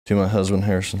to my husband,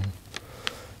 Harrison,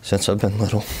 since I've been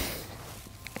little.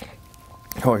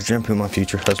 I always dreamt who my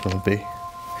future husband would be,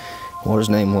 what his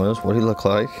name was, what he looked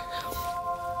like,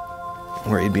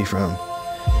 where he'd be from.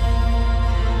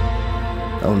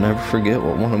 I'll never forget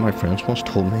what one of my friends once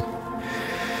told me.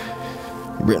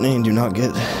 Brittany, do not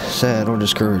get sad or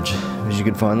discouraged, because you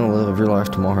could find the love of your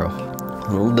life tomorrow.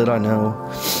 Little did I know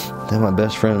that my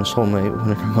best friend and soulmate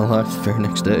went into my life the very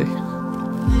next day.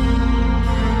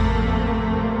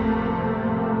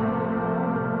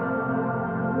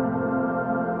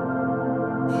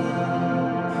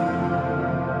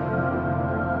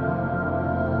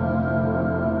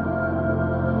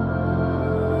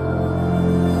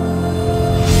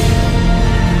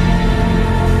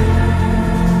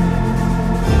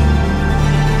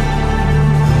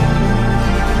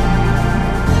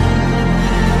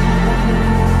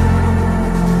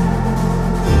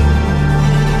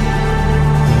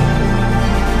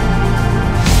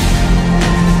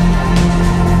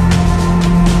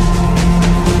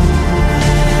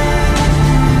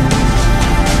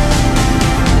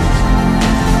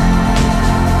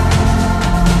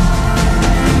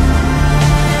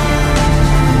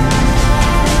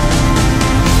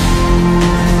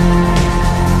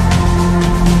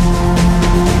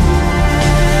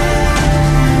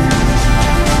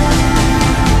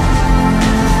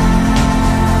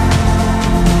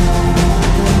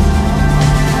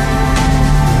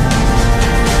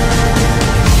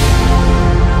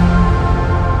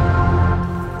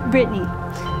 Brittany,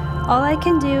 all I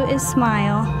can do is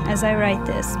smile as I write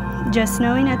this, just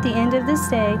knowing at the end of this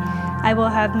day, I will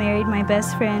have married my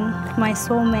best friend, my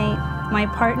soulmate, my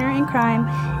partner in crime,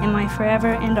 and my forever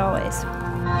and always.